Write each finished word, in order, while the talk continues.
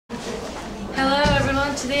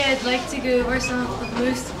everyone, today I'd like to go over some of the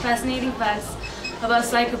most fascinating facts about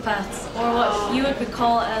psychopaths, or what you would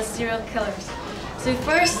call as serial killers. So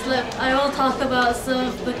first, I will talk about some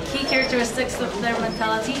of the key characteristics of their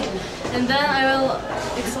mentality, and then I will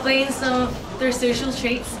explain some of their social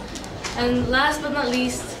traits, and last but not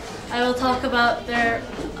least, I will talk about their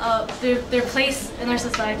place in our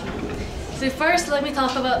society. So first, let me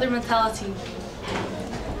talk about their mentality.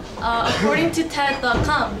 According to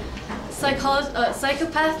TED.com,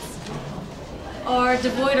 psychopaths are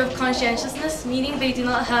devoid of conscientiousness, meaning they do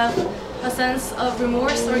not have a sense of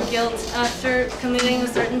remorse or guilt after committing a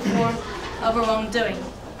certain form of a wrongdoing.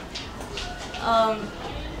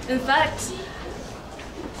 In fact,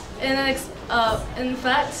 an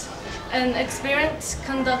experiment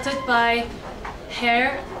conducted by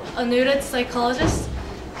Hare, a noted psychologist,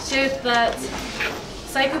 showed that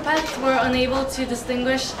psychopaths were unable to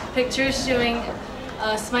distinguish pictures showing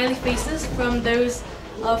smiley faces from those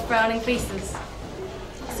of frowning faces.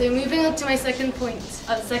 So moving on to my second point.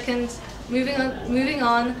 Moving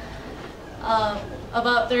on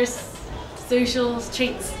about their social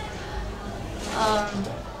traits.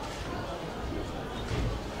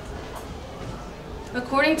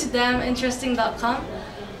 According to dameInteresting.com,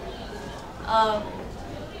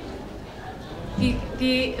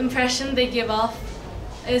 the impression they give off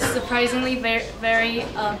is surprisingly very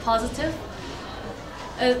positive.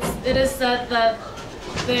 It is said that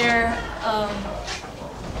their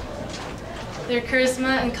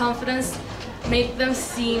charisma and confidence make them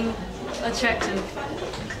seem attractive.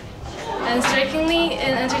 And strikingly,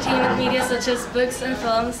 in entertainment media such as books and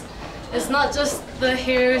films, it's not just the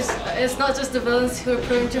heroes, it's not just the villains who are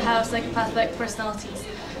prone to have psychopathic personalities,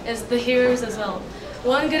 it's the heroes as well.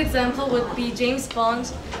 One good example would be James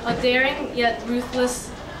Bond, a daring yet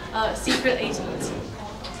ruthless secret agent.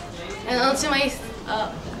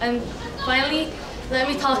 And finally, let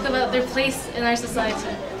me talk about their place in our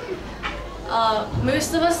society.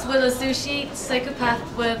 Most of us would associate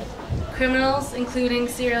psychopaths with criminals, including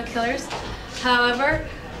serial killers. However,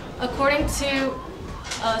 according to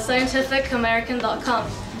scientificamerican.com,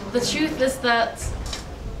 the truth is that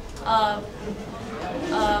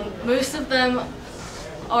most of them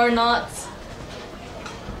are not.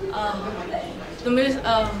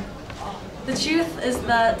 The truth is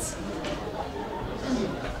that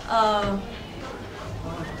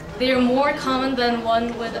they are more common than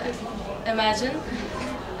one would imagine,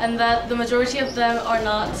 and that the majority of them are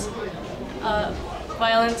not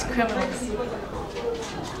violent criminals.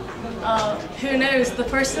 Who knows, the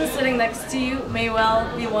person sitting next to you may well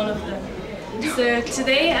be one of them. So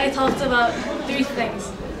today I talked about three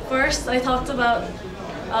things. First, I talked about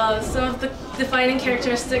some of the defining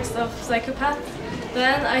characteristics of psychopaths.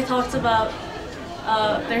 Then I talked about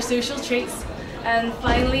their social traits. And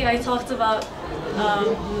finally, I talked about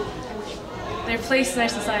their place in our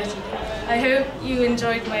society. I hope you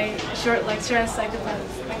enjoyed my short lecture on psychopaths.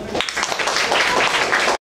 Thank you.